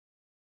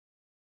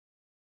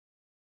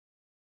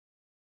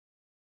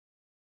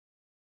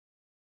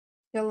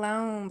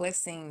Shalom,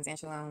 blessings, and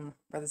shalom,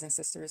 brothers and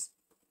sisters.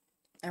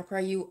 I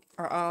pray you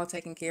are all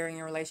taking care in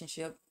your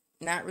relationship,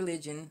 not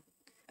religion,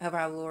 of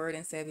our Lord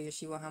and Savior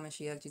Yeshua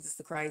HaMashiach, Jesus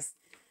the Christ.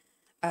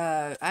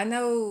 I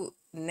know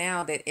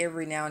now that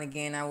every now and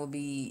again I will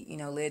be,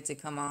 led to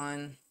come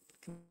on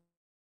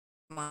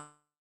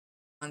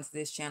to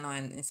this channel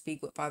and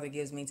speak what Father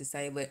gives me to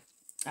say, but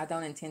I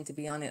don't intend to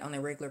be on it on a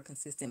regular,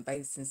 consistent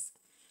basis.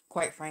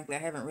 Quite frankly, I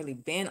haven't really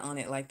been on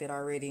it like that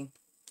already.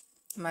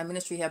 My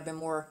ministry have been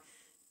more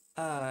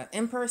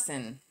in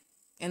person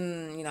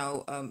and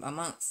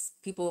amongst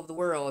people of the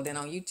world and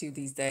on YouTube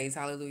these days.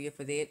 Hallelujah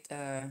for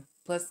that.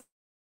 Plus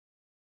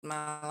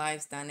my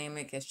life's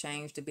dynamic has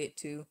changed a bit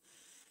too.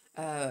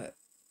 Uh,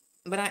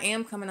 but I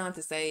am coming on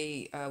to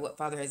say what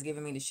Father has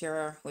given me to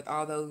share with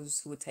all those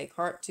who would take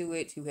heart to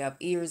it, who have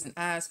ears and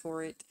eyes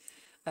for it.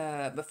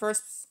 But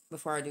first,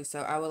 before I do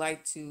so, I would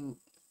like to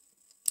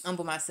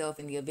humble myself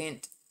in the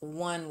event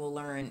one will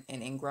learn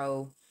and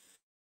grow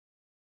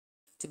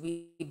to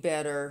be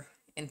better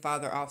and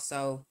Father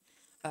also.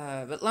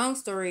 But long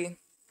story,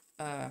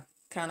 kind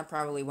of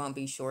probably won't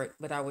be short,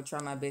 but I will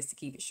try my best to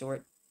keep it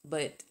short.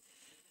 But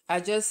I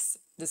just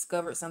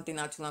discovered something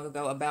not too long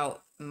ago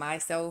about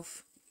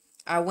myself.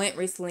 I went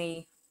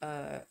recently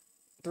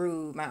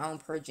through my own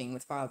purging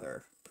with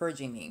Father,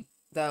 purging me,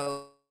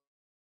 though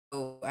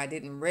I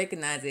didn't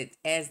recognize it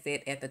as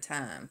that at the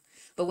time.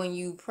 But when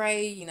you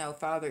pray,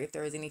 Father, if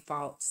there is any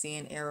fault,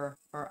 sin, error,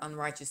 or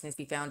unrighteousness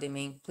be found in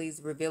me, please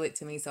reveal it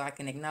to me so I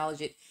can acknowledge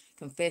it,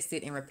 confess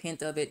it, and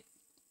repent of it.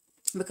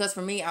 Because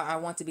for me, I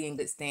want to be in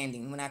good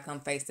standing when I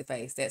come face to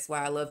face. That's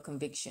why I love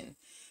conviction.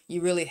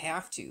 You really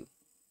have to.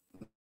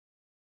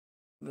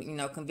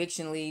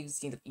 Conviction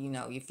leaves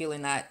you're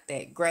feeling not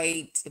that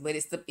great, but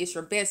it's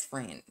your best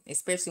friend,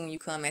 especially when you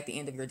come at the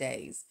end of your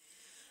days.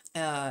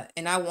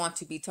 And I want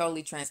to be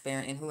totally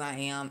transparent in who I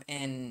am,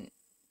 and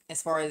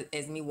as far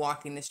as me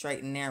walking the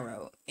straight and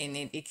narrow, and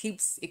it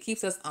keeps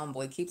us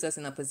humble. It keeps us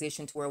in a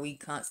position to where we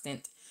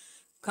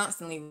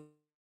constantly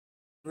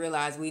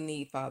realize we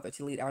need Father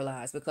to lead our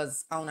lives,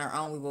 because on our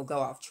own we will go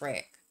off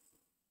track.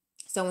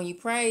 So when you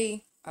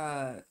pray,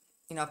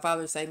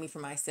 Father, save me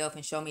from myself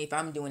and show me if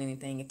I'm doing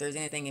anything, if there's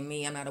anything in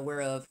me I'm not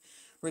aware of,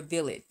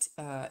 reveal it.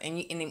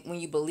 And when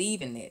you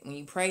believe in that, when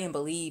you pray and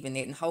believe in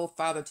it and hold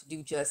Father to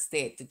do just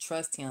that, to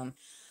trust Him,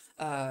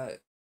 uh,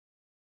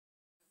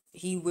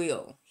 He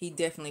will. He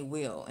definitely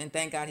will. And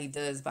thank God He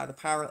does, by the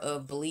power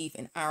of belief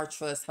and our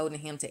trust, holding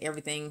Him to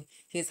everything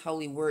His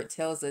holy word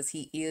tells us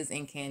He is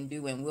and can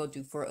do and will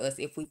do for us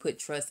if we put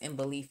trust and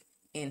belief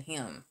in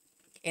Him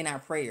in our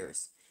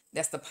prayers.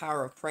 That's the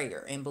power of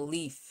prayer and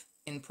belief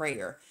in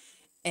prayer.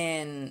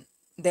 And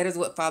that is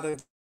what Father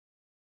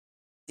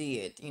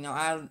did.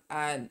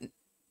 I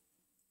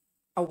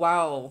a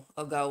while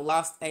ago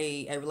lost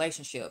a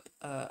relationship,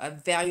 a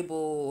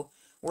valuable,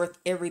 worth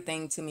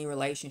everything to me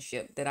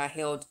relationship that I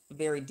held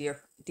very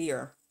dear.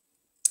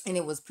 And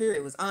it was pure,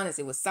 it was honest,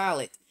 it was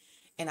solid,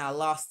 and I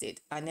lost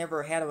it. I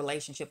never had a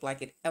relationship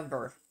like it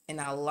ever,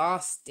 and I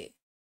lost it.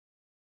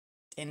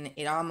 And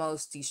it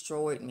almost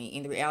destroyed me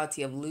in the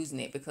reality of losing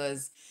it,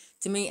 because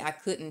to me, I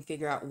couldn't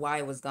figure out why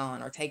it was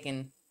gone or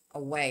taken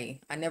away.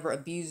 I never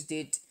abused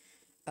it.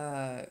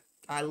 Uh,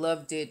 I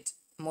loved it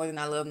more than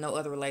I loved no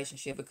other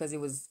relationship, because it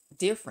was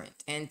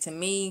different. And to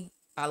me,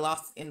 I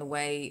lost in the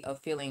way of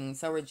feeling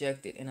so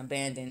rejected and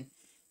abandoned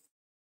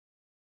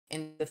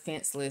and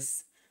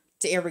defenseless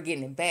to ever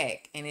getting it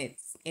back. And it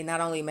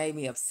not only made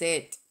me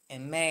upset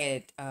and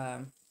mad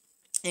and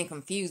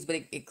confused, but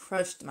it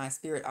crushed my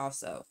spirit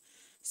also.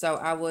 So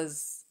I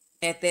was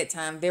at that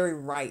time very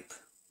ripe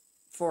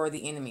for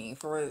the enemy,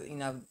 for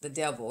the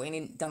devil,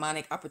 any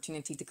demonic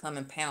opportunity to come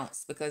and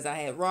pounce, because I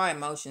had raw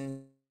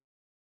emotions,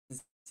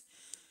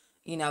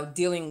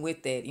 dealing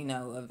with it,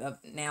 of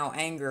now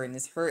anger and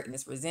this hurt and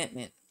this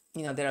resentment,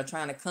 that are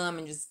trying to come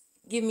and just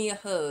give me a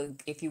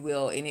hug, if you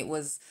will. And it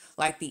was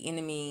like the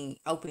enemy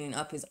opening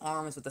up his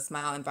arms with a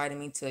smile, inviting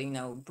me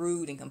to,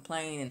 brood and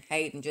complain and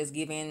hate and just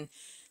give in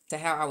to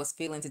how I was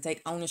feeling, to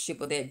take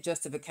ownership of that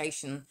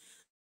justification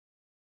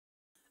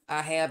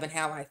I have and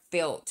how I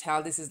felt,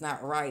 how this is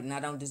not right and I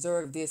don't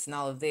deserve this and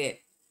all of that.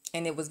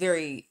 And it was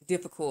very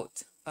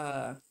difficult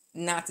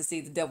not to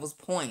see the devil's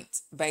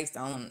point based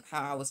on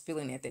how I was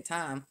feeling at that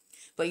time.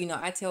 But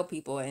I tell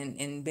people,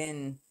 and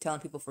been telling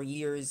people for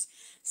years,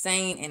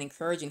 saying and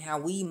encouraging how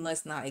we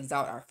must not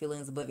exalt our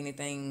feelings above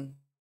anything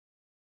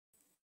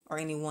or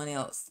anyone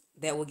else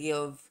that will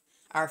give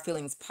our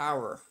feelings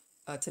power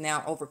to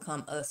now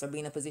overcome us, or be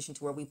in a position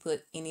to where we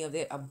put any of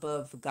that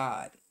above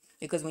God.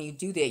 Because when you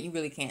do that, you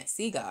really can't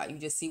see God. You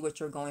just see what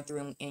you're going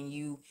through, and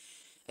you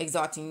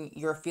exalting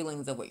your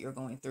feelings of what you're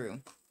going through.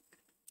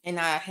 And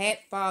I had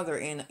Father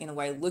in a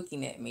way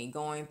looking at me,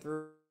 going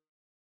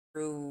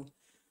through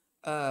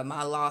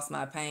my loss,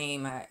 my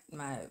pain,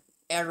 my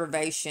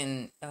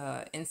aggravation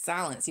in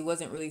silence. He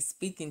wasn't really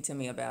speaking to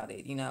me about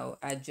it.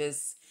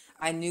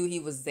 I knew He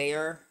was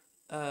there.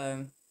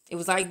 It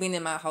was like being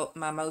in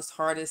my most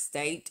hardest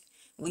state,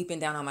 weeping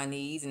down on my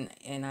knees, and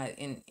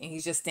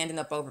He's just standing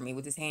up over me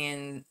with His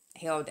hand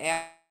held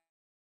out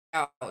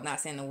not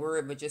saying the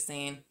word, but just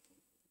saying,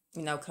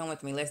 come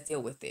with me, let's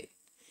deal with it.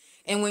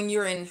 And when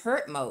you're in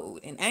hurt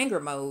mode, in anger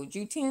mode,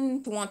 you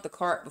tend to want the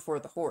cart before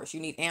the horse. You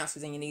need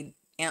answers, and you need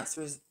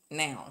answers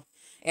now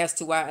as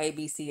to why A,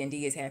 B, C, and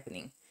D is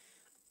happening.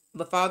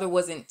 But Father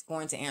wasn't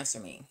going to answer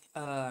me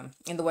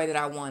in the way that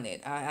I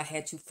wanted. I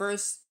had to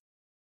first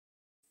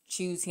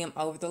choose him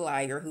over the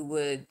liar who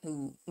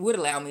would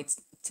allow me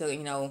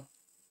to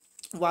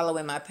wallow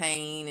in my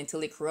pain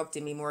until it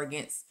corrupted me more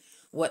against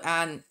what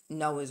I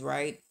know is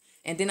right.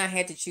 And then I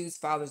had to choose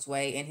Father's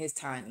way and his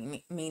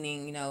timing,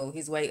 meaning,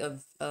 his way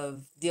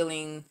of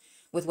dealing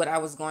with what I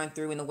was going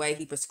through in the way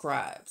he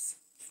prescribes,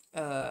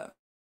 uh,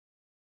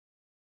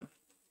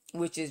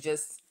 which is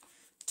just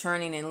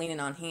turning and leaning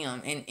on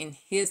him and in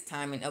his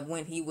timing of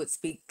when he would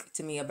speak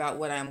to me about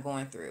what I'm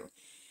going through.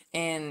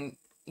 And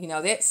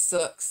that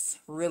sucks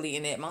really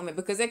in that moment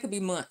because that could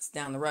be months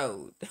down the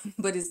road.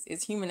 But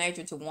it's human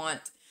nature to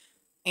want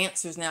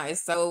answers now.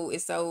 It's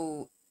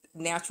so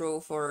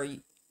natural for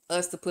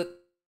us to put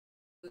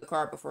the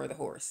cart before the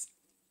horse.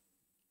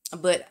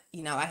 But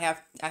I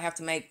have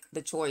to make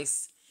the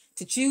choice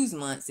to choose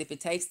months if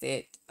it takes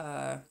that,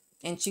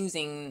 and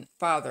choosing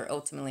Father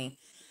ultimately.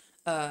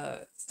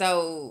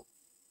 So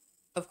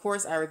of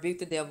course I rebuked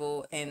the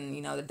devil and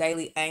the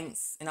daily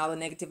angst and all the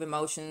negative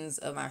emotions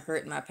of my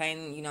hurt and my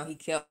pain. He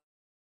kept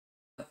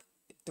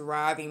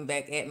thriving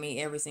back at me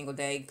every single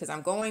day because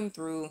I'm going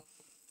through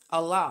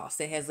a loss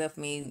that has left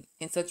me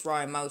in such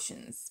raw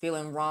emotions,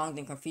 feeling wronged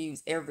and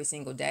confused every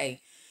single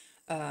day.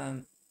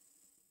 Um,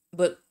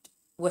 but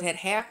what had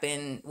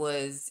happened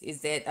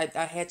is that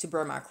I had to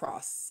bear my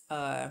cross,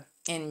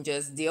 and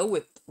just deal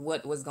with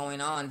what was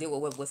going on, deal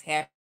with what was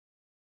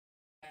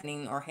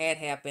happening or had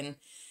happened,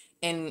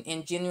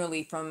 and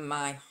generally from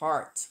my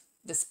heart,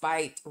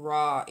 despite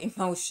raw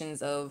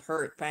emotions of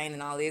hurt, pain,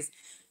 and all this,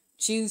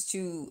 choose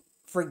to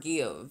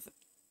forgive.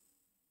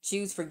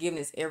 Choose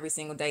forgiveness every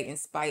single day in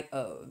spite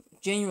of.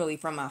 Genuinely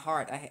from my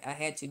heart, I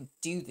had to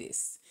do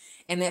this.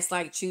 And that's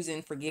like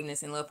choosing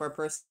forgiveness and love for a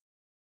person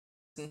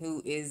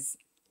who is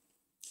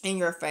in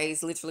your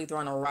face, literally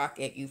throwing a rock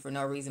at you for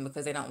no reason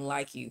because they don't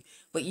like you.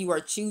 But you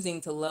are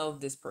choosing to love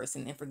this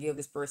person and forgive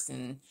this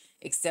person,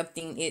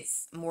 accepting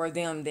it's more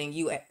them than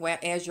you.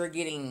 As you're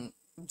getting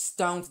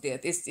stoned to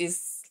death,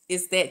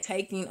 it's that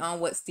taking on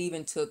what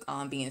Stephen took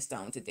on being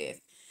stoned to death.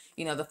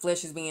 The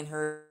flesh is being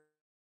hurt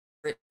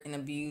and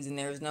abused, and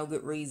there's no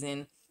good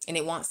reason, and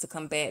it wants to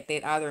combat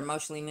that either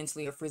emotionally,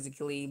 mentally, or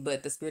physically.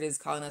 But the Spirit is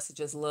calling us to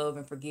just love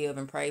and forgive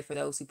and pray for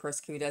those who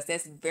persecute us.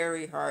 That's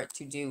very hard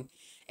to do,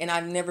 and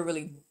I've never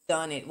really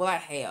done it. Well, I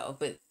have,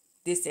 but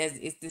this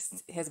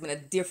has been a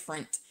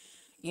different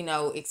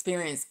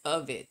experience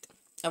of it,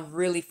 of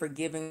really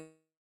forgiving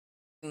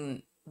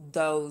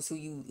those who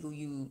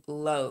you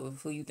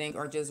love, who you think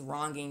are just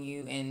wronging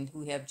you, and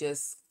who have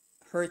just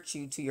hurt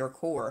you to your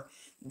core.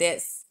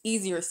 That's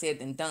easier said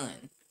than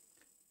done.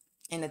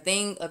 And the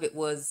thing of it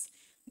was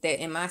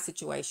that in my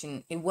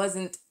situation, it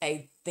wasn't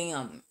a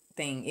them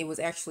thing. It was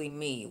actually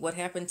me. What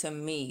happened to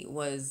me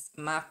was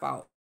my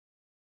fault,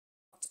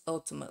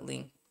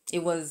 ultimately.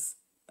 It was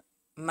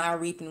my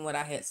reaping what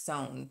I had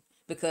sown.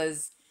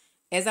 Because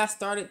as I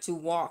started to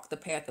walk the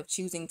path of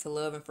choosing to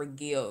love and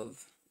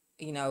forgive,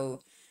 you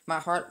know, my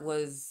heart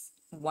was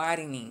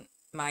widening.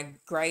 My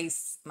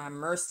grace, my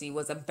mercy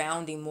was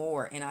abounding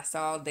more. And I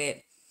saw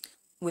that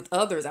with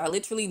others. I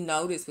literally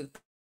noticed with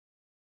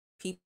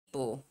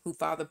people who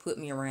Father put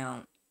me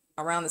around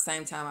the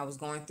same time I was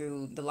going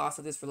through the loss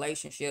of this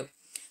relationship,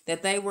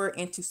 that they were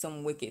into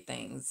some wicked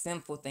things,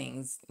 sinful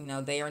things.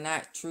 They are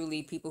not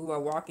truly people who are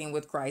walking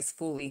with Christ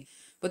fully,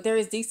 but there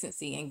is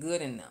decency and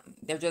good in them.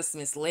 They're just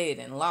misled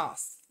and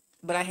lost.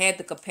 But I had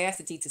the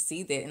capacity to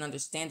see that and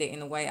understand it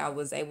in a way I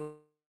was able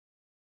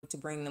to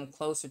bring them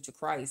closer to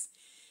Christ.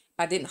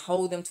 I didn't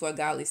hold them to a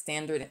godly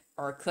standard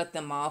or cut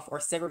them off or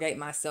segregate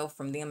myself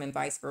from them and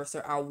vice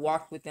versa. I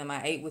walked with them,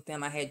 I ate with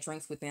them, I had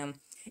drinks with them.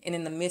 And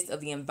in the midst of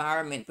the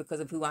environment, because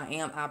of who I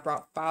am, I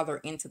brought Father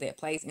into that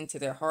place, into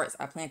their hearts.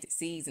 I planted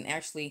seeds. And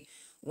actually,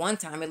 one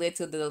time it led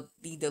to the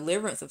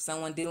deliverance of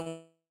someone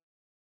dealing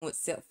with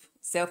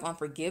self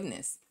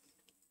unforgiveness.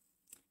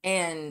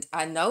 And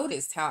I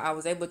noticed how I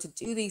was able to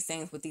do these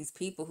things with these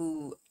people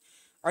who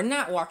are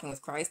not walking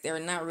with Christ. They're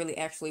not really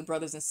actually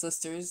brothers and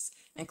sisters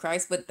in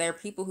Christ, but they're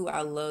people who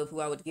I love, who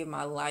I would give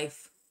my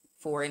life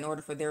for in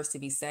order for theirs to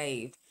be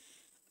saved,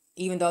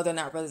 even though they're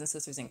not brothers and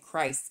sisters in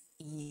Christ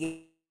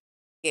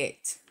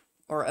yet,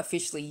 or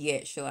officially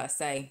yet, shall I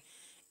say.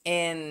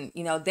 And,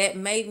 that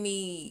made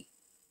me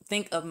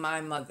think of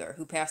my mother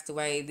who passed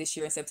away this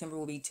year in September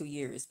will be 2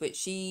 years. But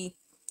she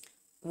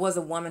was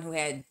a woman who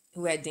had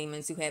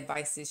demons, who had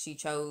vices. She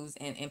chose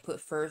and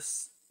put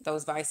first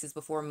those vices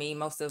before me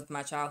most of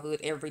my childhood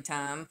every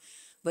time.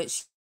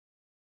 But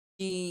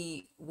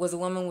she was a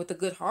woman with a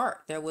good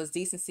heart. There was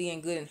decency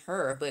and good in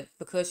her, but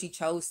because she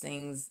chose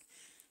things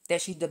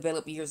that she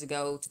developed years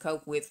ago to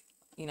cope with,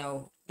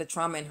 the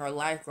trauma in her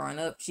life growing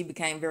up, she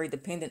became very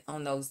dependent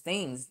on those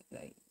things.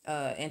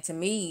 And to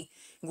me,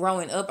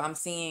 growing up, I'm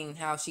seeing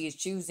how she is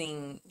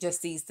choosing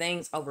just these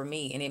things over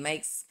me, and it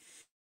makes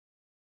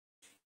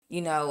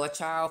a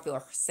child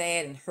feel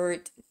sad and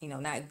hurt,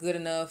 not good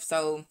enough.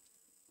 So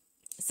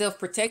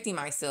self-protecting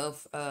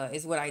myself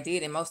is what I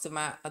did. And most of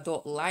my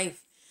adult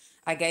life,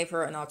 I gave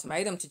her an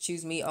ultimatum to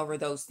choose me over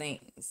those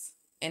things.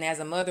 And as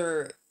a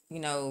mother,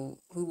 who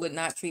would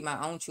not treat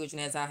my own children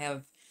as I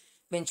have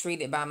been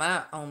treated by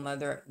my own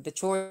mother, the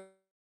choice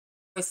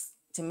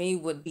to me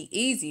would be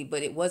easy,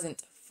 but it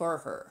wasn't for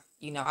her.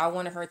 I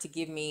wanted her to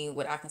give me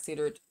what I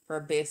considered her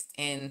best,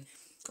 and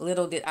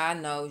little did I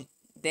know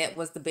that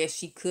was the best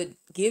she could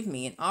give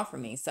me and offer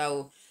me.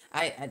 So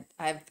I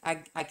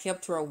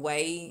kept her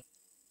away,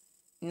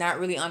 not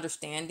really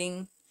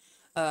understanding.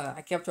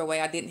 I kept her away.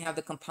 I didn't have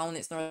the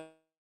components nor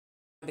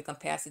the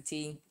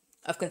capacity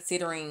of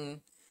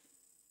considering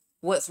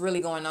what's really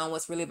going on,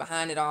 what's really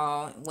behind it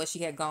all, and what she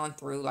had gone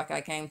through. Like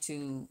I came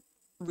to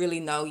really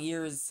know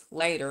years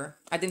later,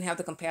 I didn't have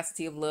the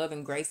capacity of love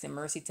and grace and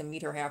mercy to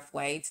meet her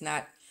halfway, to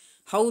not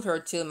hold her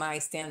to my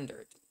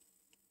standard.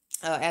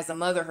 As a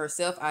mother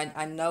herself,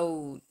 I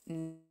know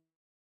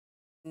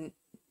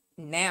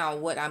now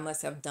what I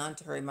must have done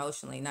to her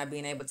emotionally, not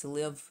being able to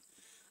live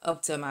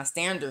up to my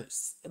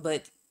standards.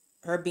 But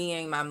her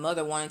being my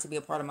mother, wanting to be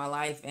a part of my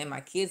life and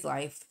my kids'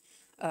 life,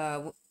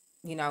 uh,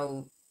 you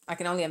know, I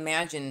can only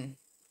imagine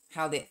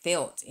how that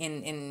felt.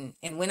 And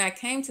when I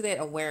came to that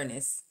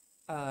awareness,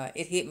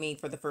 it hit me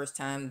for the first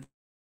time.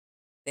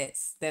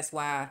 That's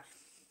why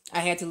I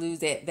had to lose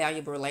that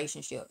valuable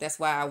relationship. That's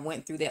why I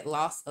went through that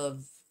loss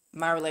of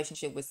my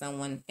relationship with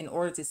someone, in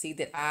order to see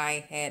that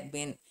I had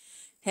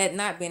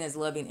not been as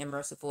loving and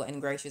merciful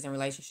and gracious in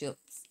relationships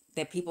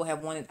that people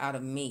have wanted out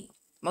of me.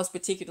 Most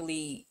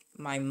particularly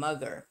my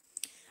mother.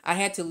 I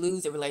had to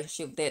lose a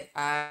relationship that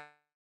I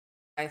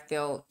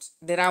felt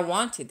that I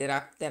wanted,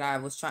 that I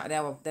was trying,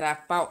 that I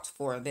fought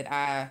for, that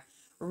I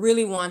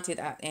really wanted,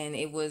 and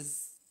it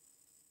was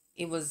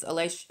a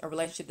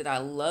relationship that I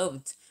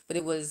loved, but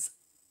it was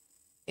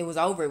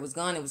over, it was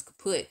gone, it was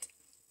kaput.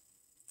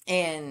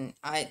 And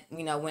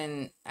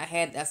when I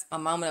had a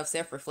moment of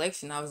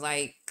self-reflection, I was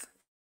like,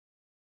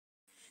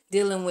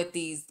 dealing with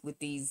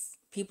these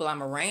people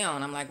I'm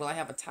around, I'm like, well, I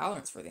have a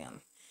tolerance for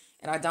them,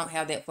 and I don't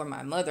have that for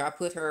my mother. I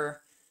put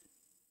her,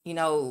 you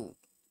know,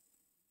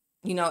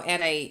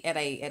 at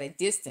a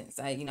distance.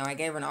 I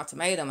gave her an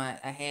ultimatum.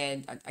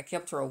 I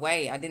kept her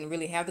away. I didn't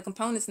really have the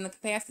components and the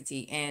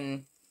capacity,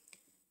 and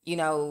you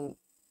know,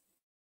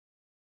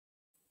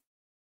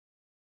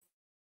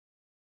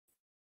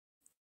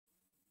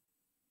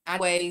 I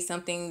way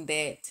something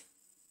that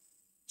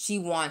she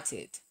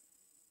wanted,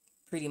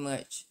 pretty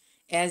much,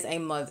 as a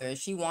mother.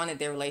 She wanted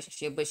their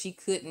relationship, but she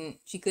couldn't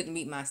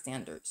meet my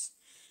standards.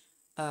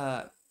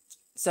 Uh,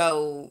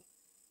 so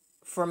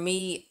for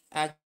me,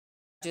 I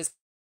just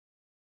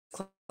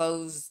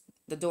closed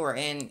the door,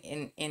 and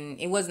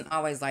it wasn't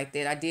always like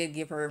that. I did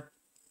give her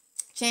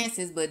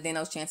chances, but then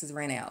those chances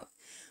ran out.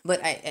 But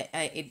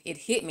it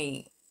hit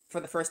me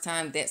for the first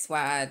time. That's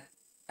why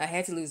I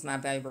had to lose my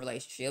valuable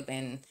relationship,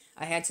 and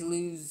I had to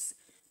lose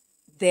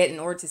that in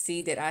order to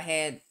see that I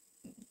had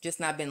just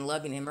not been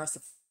loving and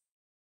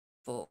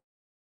merciful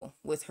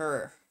with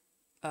her,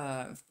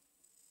 uh,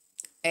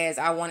 as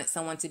I wanted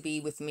someone to be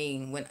with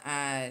me when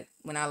I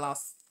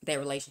lost that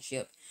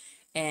relationship.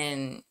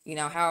 And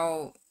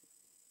how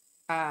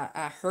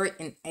I hurt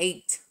and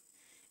ached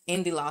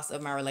in the loss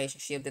of my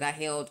relationship that I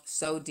held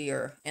so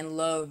dear and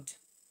loved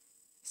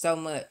so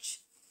much.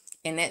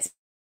 And that's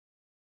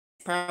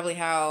probably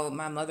how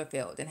my mother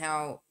felt, and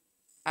how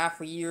I,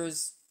 for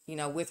years,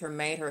 with her,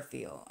 made her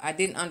feel. I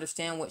didn't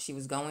understand what she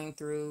was going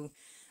through,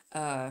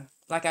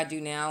 like I do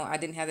now. I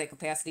didn't have that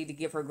capacity to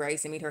give her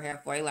grace and meet her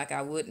halfway like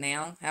I would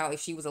now. How, if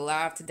she was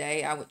alive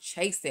today, I would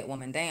chase that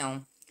woman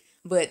down.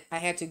 But I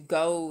had to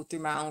go through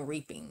my own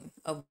reaping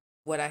of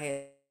what I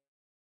had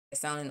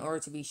sown, in order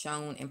to be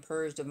shown and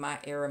purged of my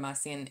error, my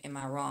sin, and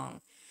my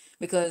wrong.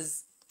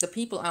 Because the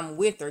people I'm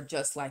with are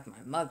just like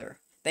my mother.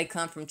 They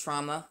come from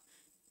trauma.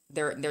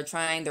 They're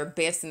trying their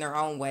best in their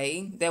own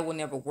way. That will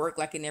never work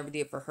like it never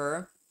did for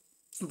her.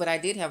 But I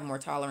did have more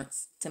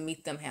tolerance to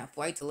meet them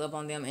halfway, to love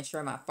on them and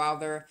share my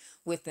father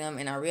with them.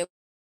 And I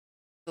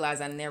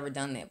realized I never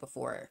done that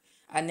before.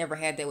 I never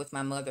had that with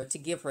my mother, to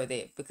give her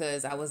that,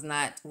 because I was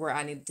not where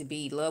I needed to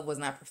be. Love was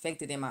not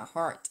perfected in my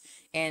heart.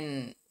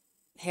 And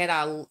had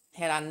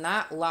I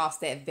not lost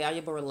that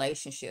valuable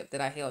relationship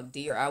that I held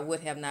dear, I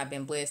would have not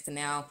been blessed to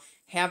now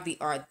have the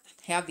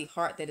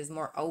heart that is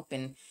more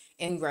open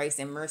in grace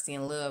and mercy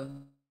and love,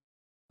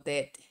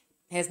 that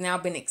has now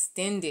been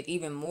extended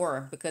even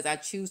more, because I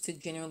choose to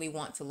genuinely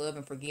want to love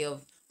and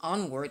forgive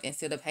onward,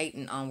 instead of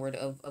hating onward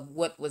of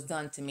what was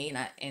done to me,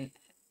 and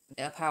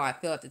of how I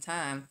felt at the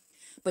time.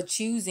 But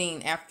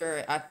choosing,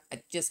 after I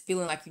just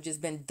feeling like you've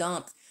just been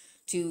dumped,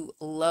 to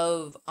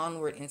love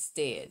onward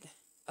instead.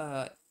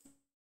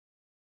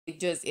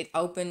 It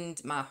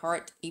opened my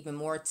heart even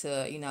more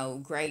to,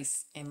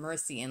 grace and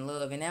mercy and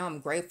love. And now I'm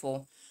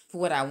grateful for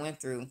what I went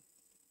through.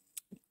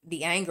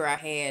 The anger I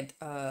had,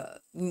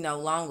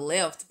 long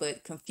left,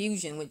 but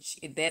confusion,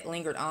 that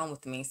lingered on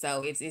with me.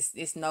 So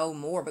it's no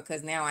more,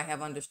 because now I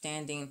have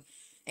understanding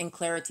and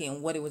clarity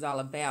in what it was all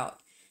about.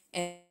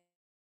 And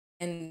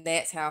And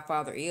that's how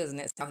Father is, and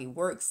that's how He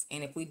works.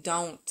 And if we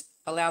don't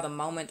allow the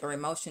moment or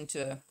emotion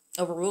to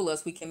overrule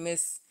us, we can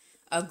miss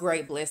a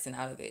great blessing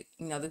out of it.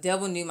 The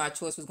devil knew my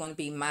choice was going to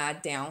be my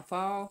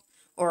downfall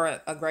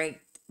or a great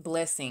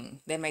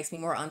blessing that makes me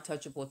more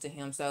untouchable to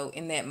him. So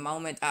in that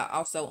moment, I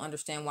also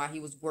understand why he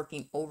was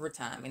working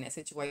overtime in that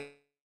situation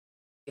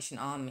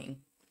on me.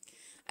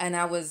 And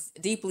I was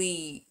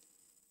deeply,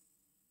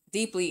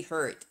 deeply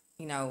hurt,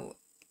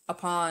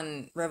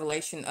 upon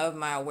revelation of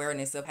my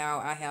awareness of how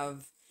I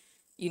have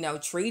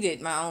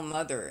treated my own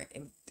mother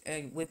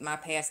with my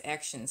past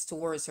actions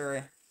towards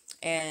her.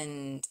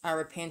 And I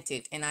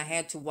repented, and I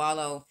had to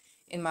wallow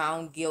in my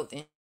own guilt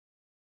and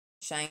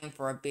shame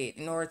for a bit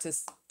in order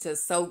to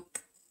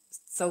soak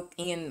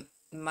in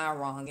my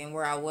wrong and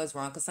where I was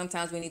wrong. Because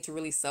sometimes we need to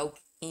really soak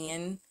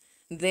in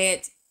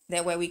that.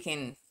 That way we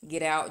can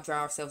get out, dry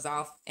ourselves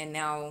off, and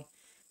now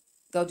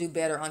go do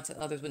better unto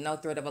others with no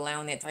threat of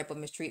allowing that type of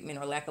mistreatment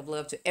or lack of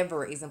love to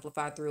ever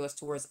exemplify through us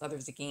towards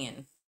others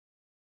again.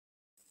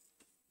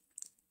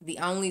 The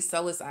only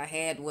solace I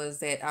had was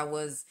that I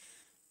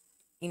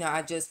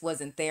just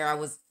wasn't there. I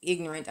was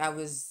ignorant.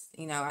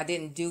 I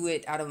didn't do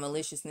it out of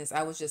maliciousness.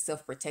 I was just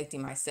self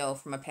protecting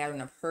myself from a pattern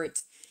of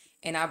hurt.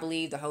 And I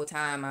believe the whole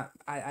time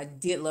I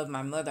did love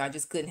my mother. I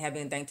just couldn't have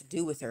anything to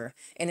do with her.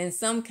 And in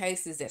some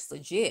cases, that's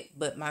legit.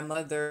 But my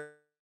mother,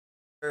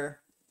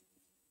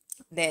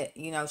 that,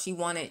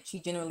 she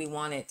generally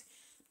wanted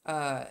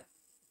uh,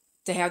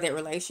 to have that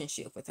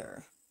relationship with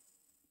her.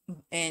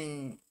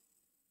 And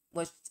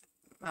was,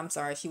 I'm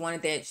sorry, she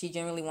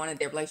generally wanted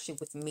that relationship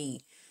with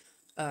me.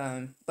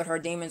 But her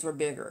demons were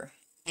bigger,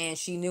 and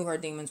she knew her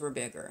demons were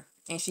bigger,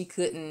 and she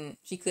couldn't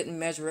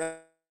measure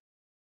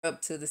up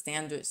to the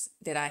standards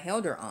that I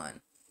held her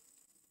on.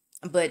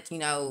 But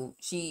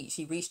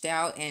she reached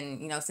out,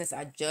 and since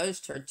I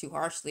judged her too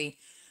harshly,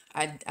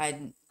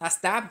 I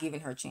stopped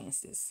giving her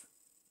chances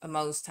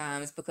most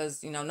times,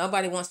 because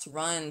nobody wants to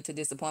run to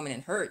disappointment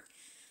and hurt.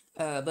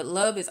 But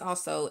love is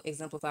also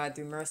exemplified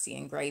through mercy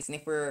and grace. And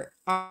if we're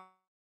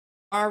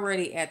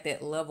already at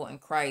that level in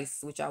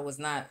Christ, which I was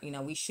not,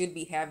 we should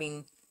be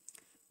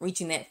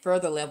reaching that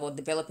further level,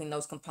 developing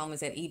those components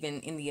that even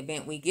in the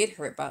event we get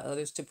hurt by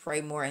others, to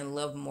pray more and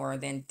love more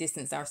than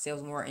distance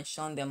ourselves more and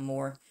shun them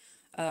more.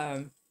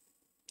 Um,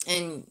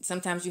 and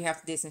sometimes you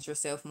have to distance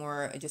yourself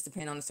more, it just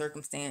depends on the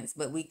circumstance,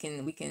 but we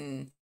can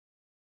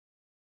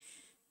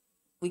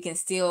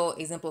still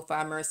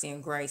exemplify mercy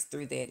and grace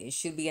through that. It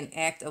should be an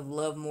act of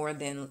love more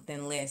than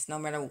less, no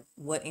matter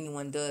what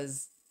anyone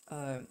does.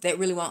 That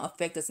really won't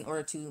affect us in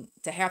order to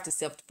have to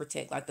self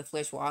protect, like the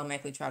flesh will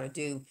automatically try to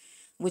do,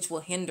 which will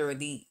hinder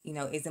the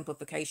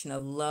exemplification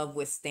of love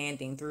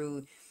withstanding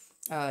through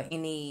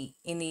any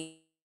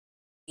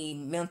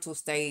mental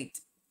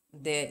state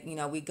that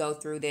we go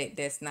through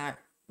that's not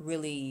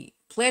really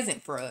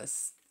pleasant for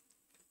us.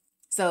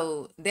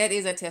 So that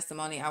is a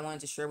testimony I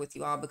wanted to share with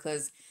you all,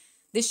 because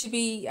this should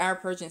be our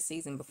purging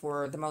season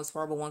before the most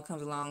horrible one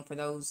comes along, for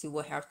those who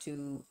will have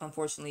to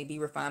unfortunately be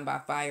refined by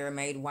fire,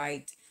 made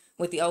white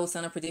with the old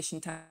son of perdition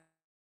time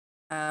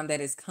that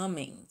is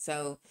coming.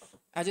 So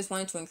I just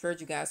wanted to encourage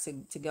you guys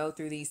to go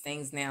through these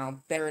things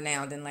now, better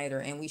now than later.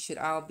 And we should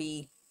all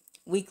be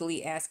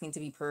weekly asking to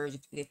be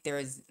purged. If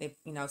there's, if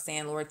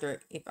saying, Lord,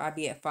 if I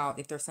be at fault,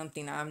 if there's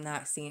something I'm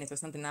not seeing, if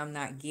there's something I'm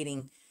not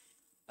getting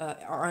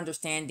or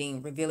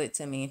understanding, reveal it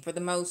to me. And for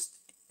the most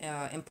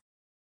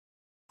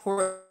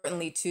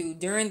importantly, too,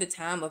 during the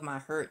time of my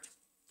hurt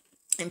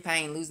and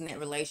pain, losing that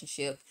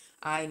relationship,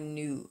 I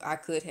knew I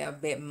could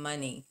have bet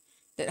money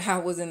that I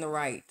was in the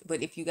right.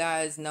 But if you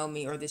guys know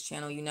me or this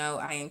channel,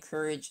 I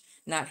encourage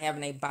not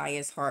having a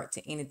biased heart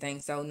to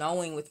anything. So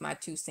knowing with my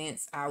 2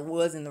 cents, I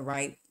was in the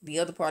right, the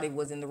other party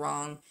was in the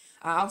wrong.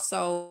 I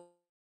also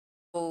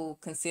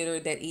consider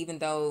that even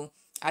though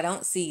I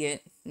don't see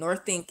it nor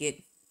think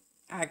it,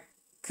 I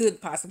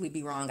could possibly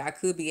be wrong. I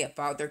could be at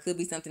fault. There could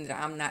be something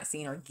that I'm not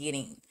seeing or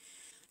getting.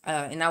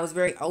 And I was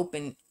very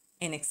open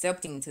and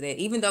accepting to that,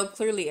 even though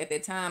clearly at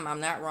that time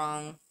I'm not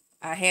wrong.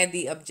 I had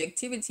the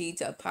objectivity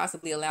to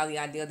possibly allow the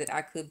idea that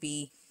I could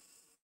be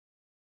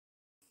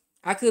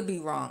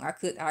wrong. I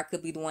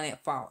could be the one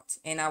at fault,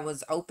 and I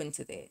was open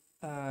to that.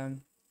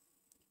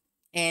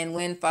 And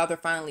when Father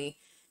finally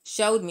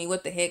showed me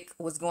what the heck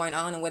was going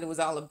on and what it was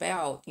all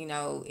about,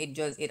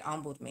 it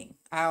humbled me.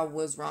 I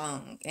was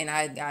wrong, and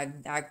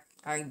I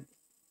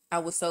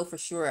was so for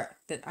sure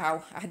that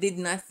I did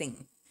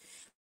nothing.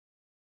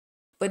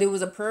 But it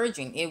was a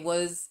purging. It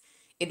was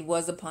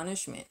a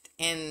punishment.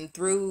 And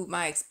through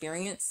my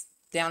experience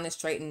down the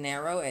straight and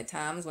narrow at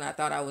times when I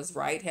thought I was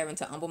right, having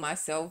to humble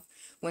myself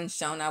when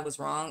shown I was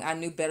wrong, I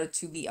knew better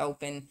to be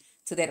open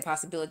to that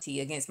possibility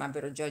against my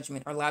better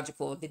judgment or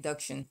logical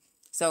deduction.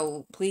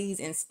 So please,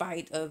 in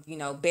spite of you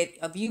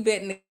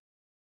betting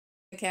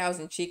the cows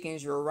and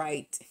chickens you're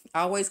right,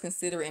 always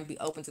consider and be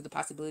open to the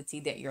possibility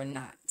that you're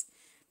not.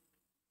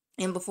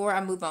 And before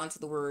I move on to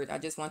the word, I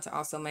just want to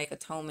also make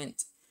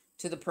atonement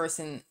to the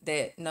person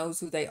that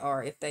knows who they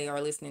are if they are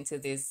listening to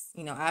this.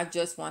 I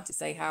just want to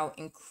say how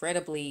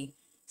incredibly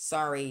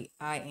sorry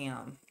I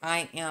am.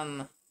 I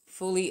am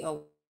fully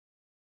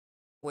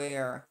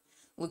aware,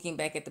 looking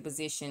back at the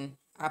position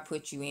I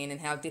put you in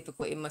and how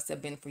difficult it must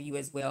have been for you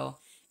as well.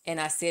 And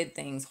I said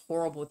things,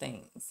 horrible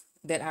things,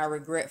 that I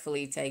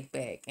regretfully take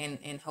back,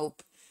 and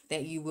hope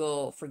that you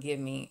will forgive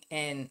me.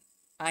 And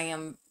I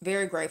am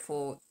very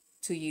grateful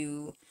to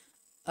you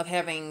of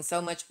having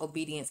so much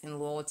obedience and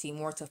loyalty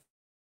more to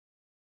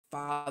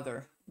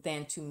Father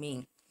than to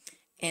me.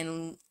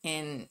 And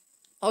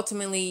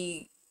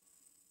ultimately,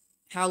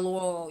 how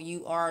loyal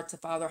you are to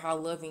Father, how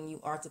loving you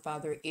are to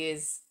Father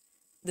is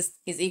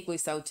equally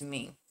so to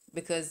me,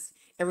 because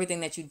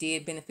everything that you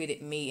did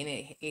benefited me,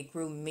 and it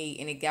grew me,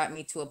 and it got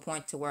me to a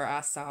point to where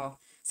I saw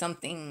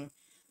something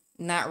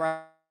not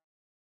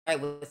right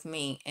with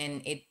me,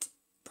 and it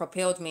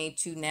propelled me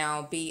to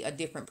now be a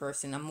different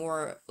person, a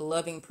more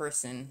loving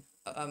person,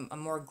 a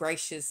more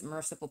gracious,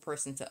 merciful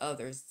person to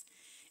others.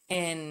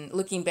 And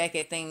looking back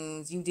at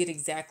things, you did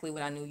exactly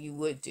what I knew you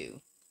would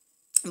do.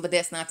 But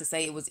that's not to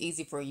say it was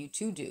easy for you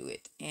to do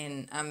it.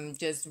 And I'm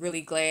just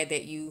really glad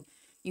that you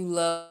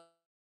love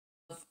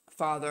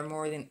Father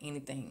more than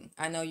anything.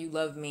 I know you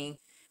love me.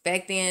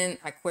 Back then,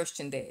 I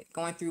questioned that.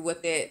 Going through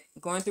what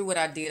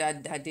I did,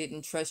 I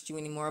didn't trust you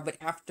anymore. But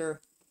after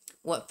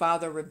what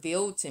Father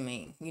revealed to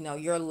me,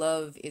 your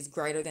love is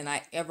greater than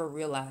I ever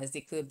realized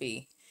it could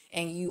be.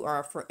 And you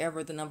are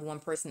forever the number one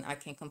person I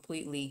can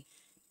completely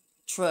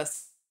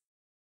trust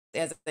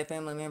as a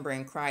family member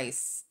in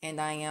Christ. And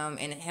I am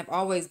and have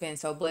always been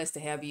so blessed to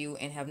have you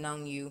and have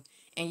known you.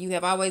 And you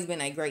have always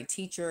been a great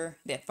teacher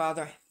that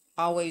Father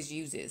always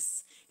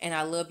uses. And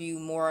I love you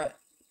more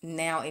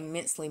now,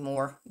 immensely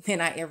more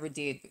than I ever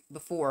did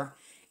before.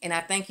 And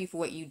I thank you for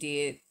what you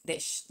did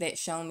that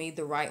showed me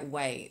the right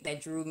way,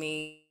 that drew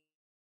me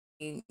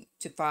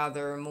to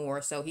Father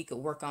more so he could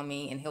work on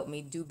me and help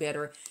me do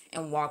better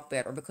and walk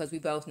better, because we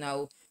both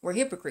know where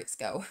hypocrites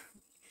go.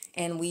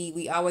 And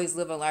we always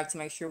live a life to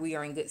make sure we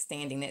are in good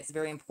standing. That's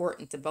very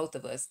important to both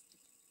of us,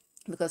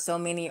 because so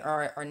many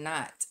are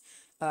not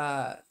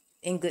uh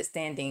in good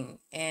standing,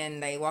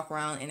 and they walk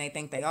around and they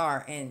think they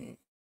are. And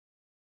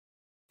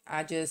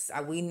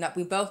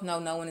we both know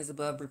no one is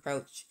above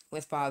reproach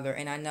with Father.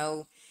 And I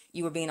know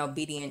you were being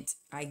obedient.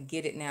 I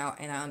get it now,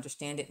 and I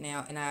understand it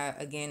now, and I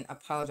again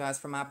apologize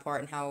for my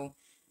part and how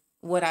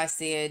what I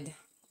said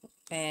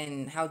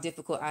and how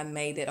difficult I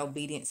made that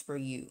obedience for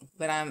you.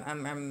 But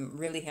I'm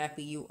really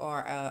happy you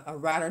are a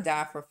ride or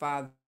die for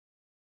Father.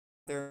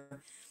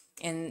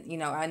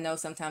 And I know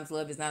sometimes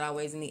love is not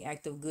always in the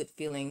act of good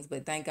feelings,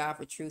 but thank God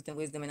for truth and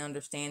wisdom and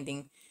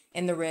understanding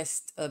and the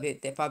rest of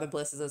it that Father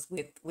blesses us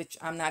with, which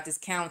I'm not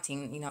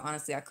discounting.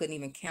 Honestly, I couldn't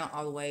even count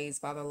all the ways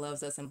Father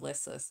loves us and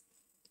blesses us.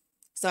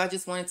 So I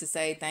just wanted to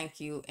say thank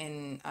you,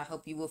 and I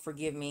hope you will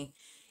forgive me.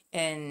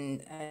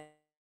 And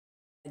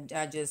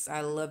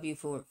I love you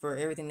for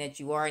everything that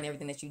you are and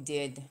everything that you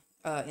did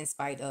in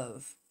spite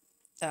of.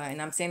 And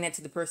I'm saying that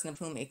to the person of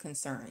whom it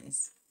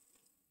concerns.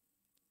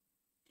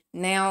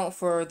 Now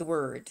for the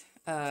word.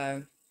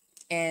 And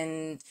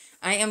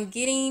I am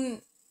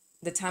getting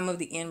the time of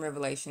the end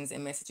revelations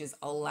and messages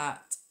a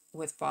lot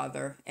with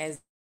Father, as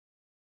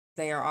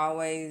they are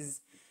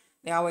always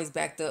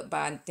backed up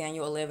by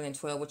Daniel 11 and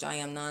 12, which I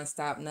am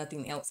nonstop,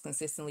 nothing else,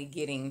 consistently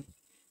getting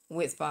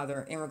with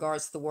Father in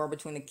regards to the war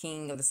between the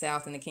king of the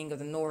south and the king of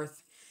the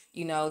north.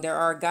 There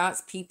are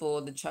God's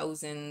people, the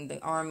chosen, the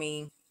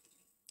army,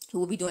 who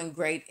will be doing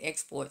great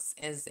exploits,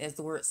 as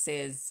the word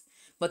says.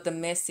 But the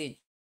message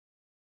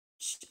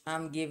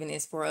I'm giving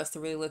is for us to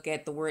really look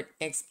at the word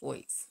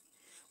exploits.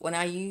 When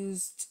I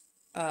used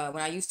when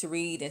I used to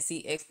read and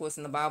see exploits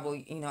in the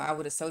Bible, I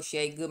would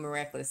associate good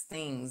miraculous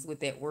things with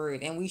that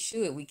word, and we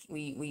should, we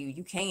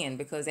you can,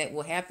 because that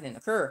will happen and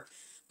occur.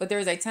 But there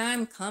is a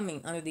time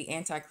coming under the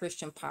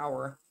anti-Christian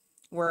power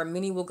where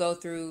many will go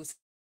through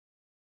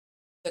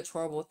such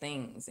horrible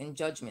things and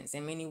judgments,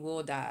 and many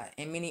will die,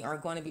 and many are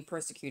going to be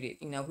persecuted,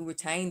 who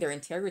retain their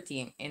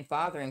integrity in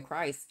Father and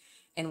Christ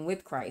and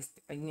with Christ,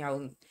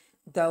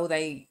 though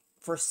they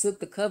forsook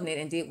the covenant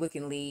and did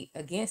wickedly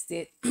against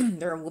it.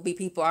 There will be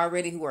people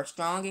already who are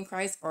strong in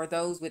Christ, or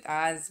those with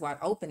eyes wide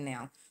open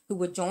now, who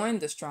would join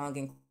the strong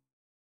in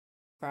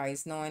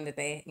Christ, knowing that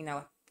they,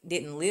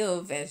 didn't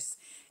live as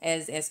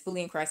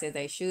fully in Christ as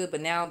they should,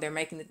 but now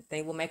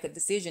they will make a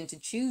decision to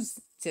choose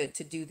to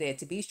do that,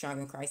 to be strong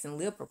in Christ and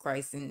live for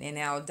Christ, and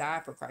now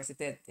die for Christ,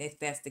 if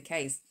that's the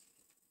case.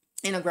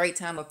 In a great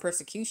time of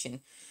persecution,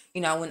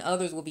 when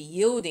others will be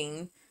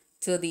yielding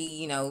to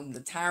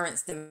the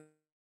tyrant's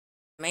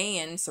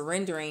demand,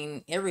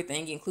 surrendering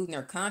everything, including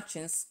their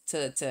conscience,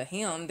 to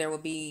him, there will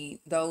be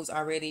those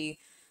already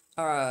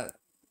uh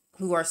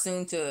who are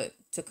soon to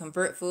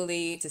convert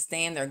fully, to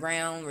stand their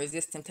ground,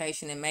 resist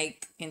temptation, and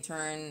make in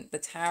turn the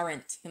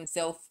tyrant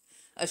himself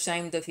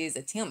ashamed of his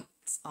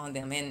attempts on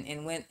them.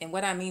 And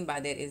what I mean by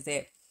that is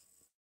that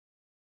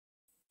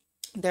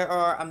there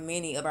are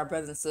many of our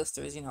brothers and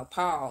sisters,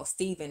 Paul,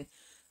 Stephen,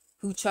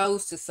 who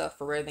chose to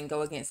suffer rather than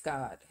go against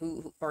God,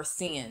 who or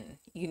sin,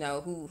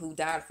 who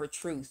died for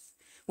truth,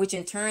 which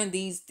in turn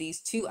these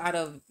two out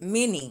of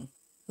many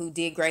who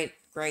did great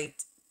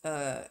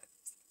uh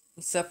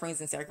sufferings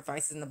and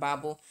sacrifices in the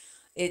Bible,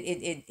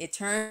 it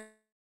turned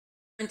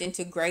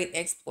into great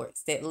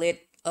exploits that led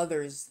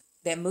others,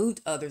 that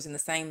moved others in the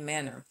same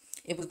manner.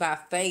 It was by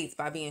faith,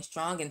 by being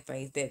strong in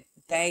faith, that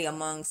they,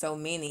 among so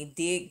many,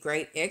 did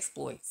great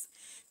exploits.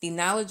 The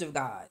knowledge of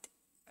God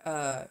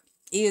uh,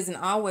 is and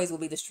always will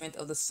be the strength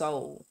of the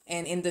soul.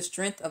 And in the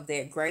strength of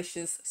that,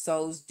 gracious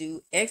souls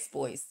do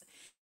exploits.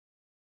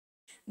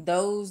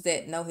 Those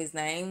that know his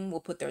name will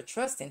put their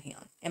trust in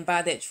him. And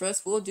by that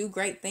trust will do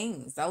great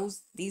things.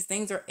 These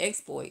things are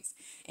exploits.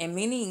 And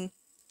many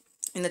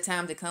in the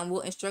time to come will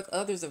instruct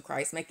others of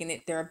Christ, making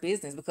it their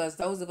business, because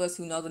those of us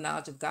who know the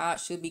knowledge of God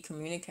should be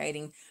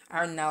communicating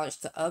our knowledge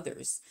to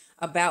others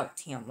about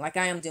him, like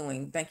I am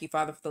doing. Thank you,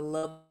 Father, for the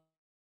love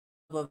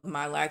of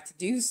my life to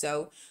do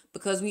so,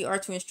 because we are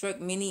to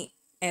instruct many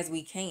as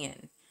we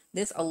can.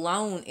 This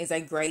alone is a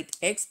great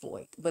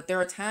exploit, but there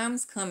are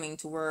times coming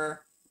to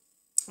where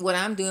what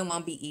I'm doing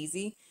won't be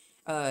easy.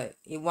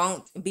 It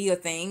won't be a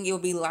thing. It'll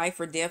be life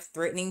or death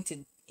threatening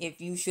to if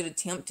you should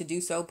attempt to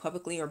do so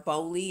publicly or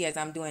boldly as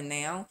I'm doing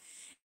now.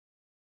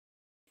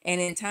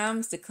 And in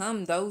times to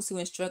come, those who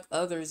instruct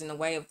others in the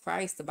way of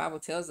Christ, the Bible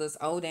tells us,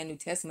 Old and New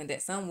Testament,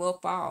 that some will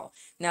fall.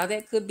 Now,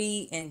 that could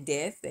be in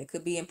death, that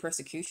could be in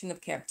persecution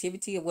of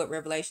captivity, of what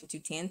Revelation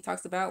 2:10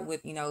 talks about,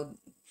 with,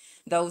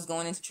 those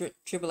going into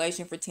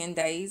tribulation for 10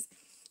 days.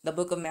 The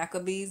book of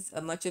Maccabees,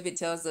 much of it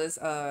tells us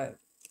uh,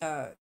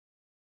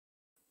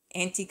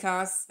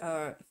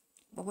 Antichos,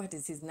 what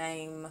is his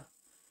name?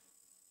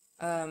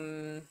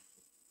 Um,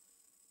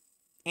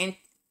 Ant,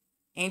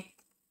 Ant,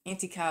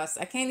 Antichos,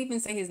 I can't even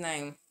say his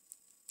name.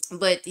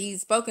 But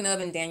he's spoken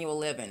of in Daniel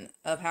 11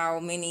 of how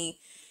many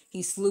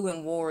he slew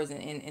in wars,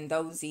 and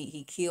those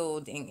he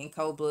killed in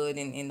cold blood,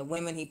 and the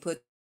women he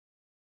put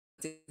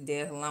to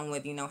death, along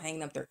with,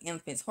 hanging up their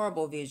infants,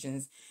 horrible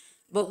visions.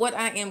 But what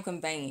I am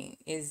conveying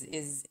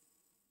is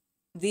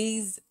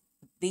these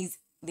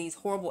these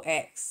horrible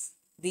acts,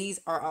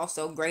 these are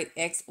also great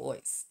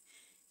exploits.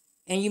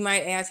 And you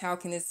might ask, how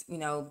can this,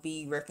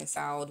 be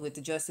reconciled with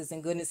the justice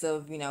and goodness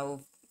of,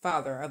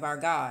 Father, of our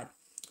God?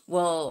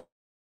 Well,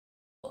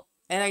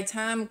 at a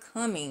time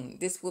coming,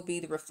 this will be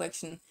the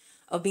reflection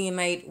of being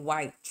made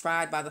white,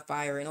 tried by the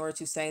fire, in order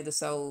to save the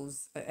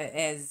souls,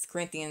 as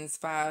Corinthians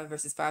 5,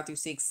 verses 5 through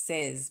 6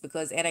 says.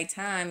 Because at a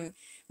time,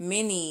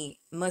 many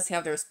must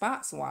have their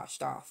spots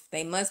washed off.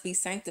 They must be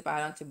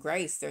sanctified unto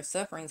grace, their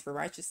sufferings for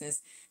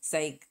righteousness'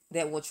 sake,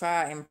 that will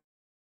try and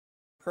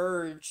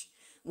purge,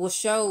 will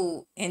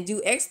show and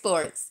do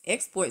exploits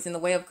in the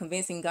way of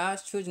convincing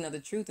God's children of the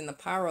truth and the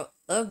power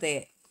of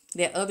that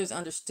others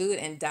understood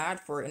and died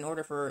for, in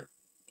order for,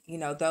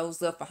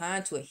 those left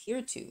behind to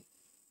adhere to.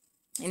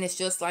 And it's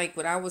just like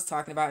what I was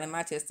talking about in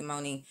my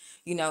testimony.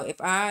 If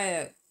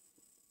I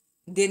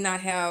did not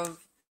have,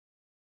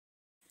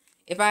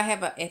 if I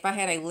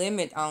had a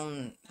limit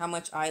on how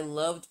much I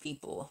loved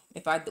people,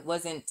 if I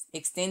wasn't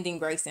extending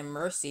grace and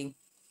mercy,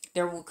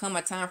 there will come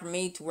a time for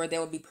me to where they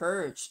will be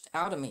purged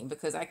out of me,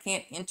 because I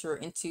can't enter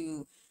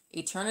into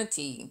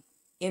eternity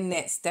in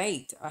that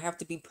state. I have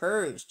to be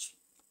purged.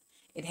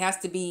 I have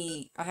to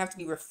be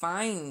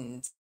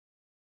refined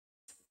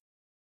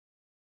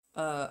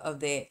of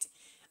that,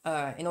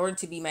 in order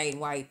to be made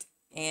white.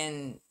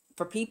 And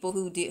for people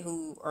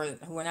who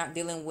are not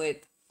dealing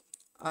with,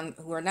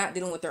 who are not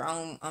dealing with their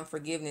own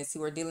unforgiveness,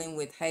 who are dealing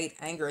with hate,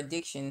 anger,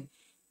 addiction,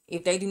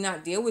 if they do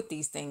not deal with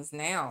these things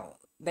now,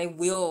 they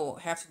will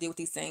have to deal with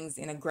these things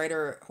in a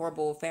greater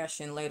horrible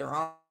fashion later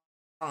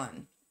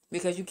on,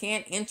 because you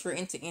can't enter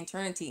into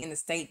eternity in the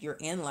state you're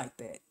in like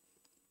that.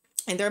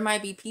 And there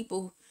might be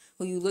people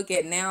who you look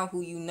at now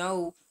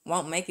who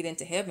won't make it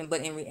into heaven,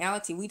 but in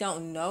reality, we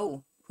don't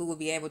know who will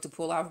be able to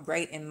pull off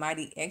great and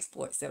mighty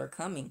exploits that are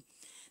coming.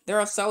 There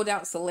are sold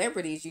out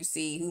celebrities you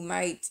see who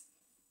might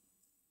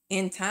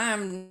in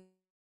time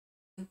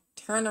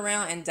turn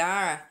around and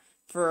die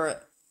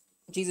for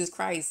Jesus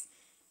Christ.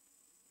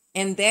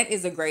 And that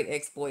is a great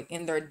exploit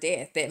in their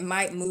death that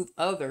might move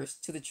others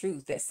to the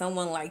truth. That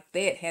someone like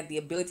that had the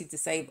ability to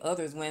save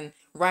others, when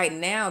right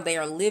now they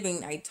are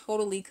living a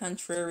totally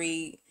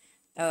contrary,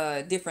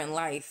 different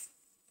life,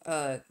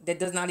 that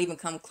does not even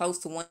come close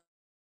to one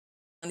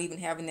even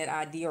having that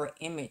idea or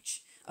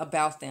image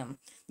about them.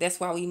 That's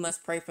why we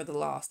must pray for the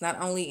lost,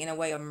 not only in a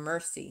way of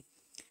mercy,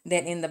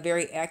 that in the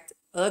very act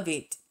of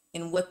it,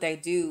 in what they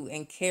do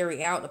and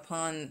carry out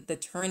upon the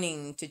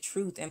turning to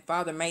truth. And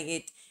Father, may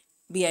it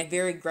be a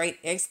very great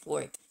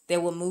exploit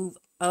that will move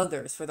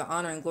others for the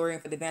honor and glory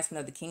and for the advancement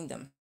of the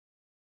kingdom.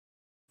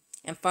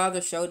 And Father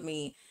showed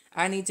me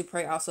I need to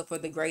pray also for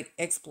the great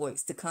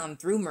exploits to come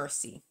through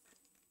mercy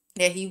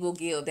that he will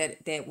give,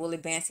 that will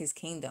advance his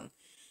kingdom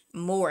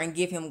more and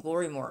give him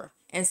glory more.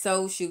 And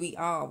so should we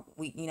all.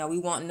 We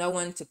want no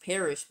one to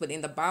perish, but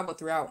in the Bible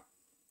throughout,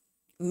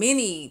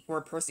 many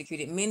were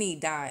persecuted, many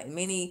died,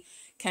 many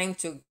came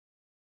to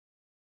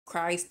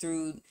Christ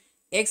through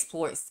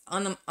exploits,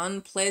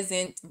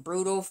 unpleasant,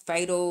 brutal,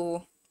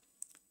 fatal,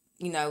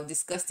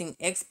 disgusting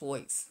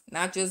exploits.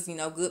 Not just,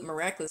 good,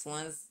 miraculous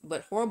ones,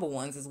 but horrible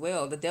ones as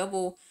well. The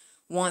devil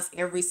wants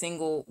every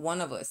single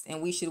one of us,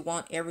 and we should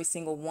want every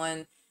single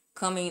one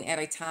coming at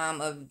a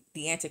time of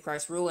the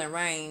Antichrist rule and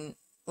reign,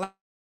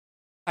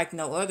 like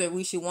no other.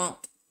 We should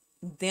want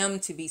them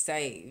to be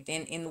saved,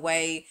 and in the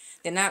way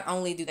that not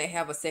only do they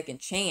have a second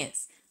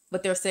chance,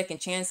 but their second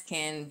chance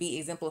can be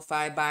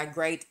exemplified by a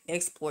great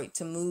exploit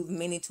to move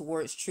many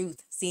towards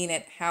truth, seeing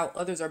at how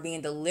others are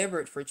being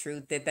delivered for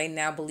truth that they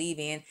now believe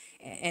in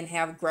and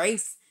have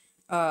grace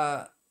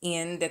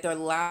in, that their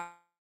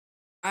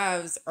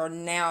lives are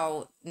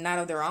now not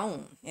of their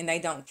own, and they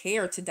don't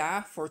care to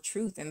die for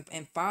truth.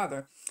 And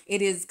Father,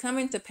 it is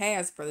coming to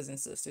pass, brothers and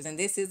sisters, and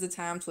this is the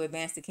time to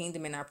advance the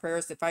kingdom in our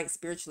prayers to fight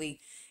spiritually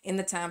in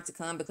the time to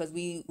come, because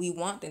we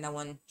want that no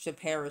one should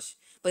perish,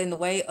 but in the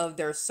way of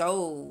their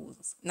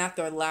souls, not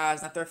their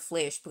lives, not their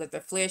flesh, because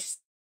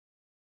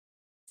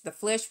the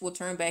flesh will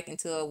turn back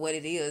into what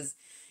it is.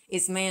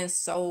 It's man's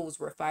souls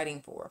we're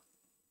fighting for.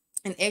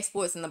 And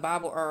exploits in the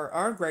Bible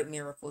are great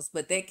miracles,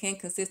 but that can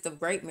consist of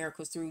great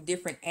miracles through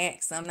different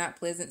acts, some not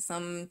pleasant,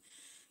 some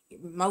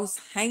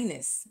most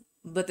heinous.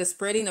 But the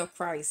spreading of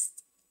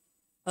Christ,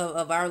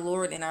 of our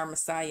Lord and our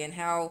Messiah, and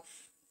how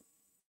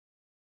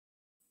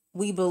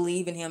we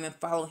believe in him and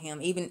follow him,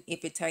 even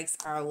if it takes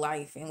our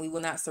life, and we will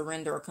not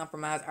surrender or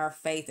compromise our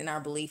faith and our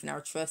belief and our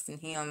trust in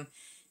him,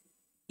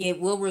 it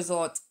will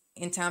result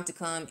in time to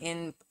come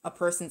in a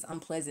person's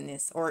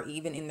unpleasantness or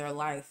even in their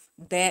life.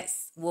 That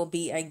will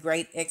be a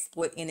great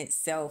exploit in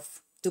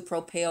itself to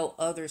propel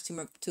others,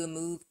 to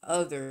move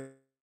others.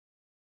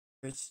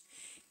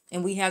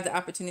 And we have the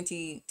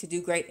opportunity to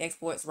do great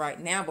exploits right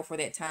now before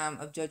that time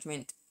of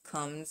judgment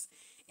comes.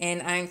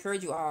 And I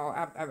encourage you all,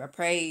 I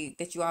pray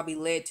that you all be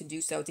led to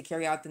do so, to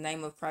carry out the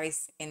name of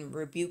Christ and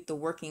rebuke the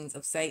workings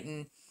of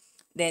Satan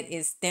that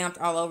is stamped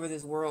all over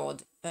this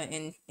world,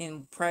 and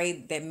pray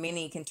that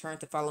many can turn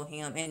to follow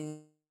him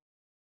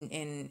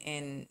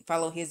and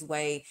follow his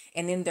way,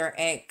 and in their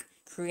act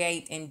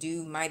create and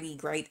do mighty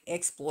great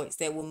exploits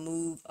that will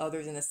move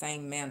others in the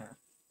same manner.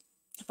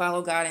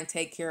 Follow God and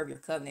take care of your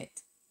covenant,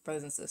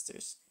 brothers and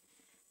sisters.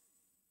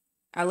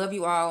 I love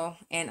you all,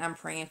 and I'm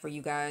praying for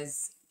you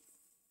guys.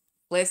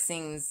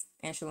 Blessings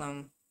and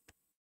shalom.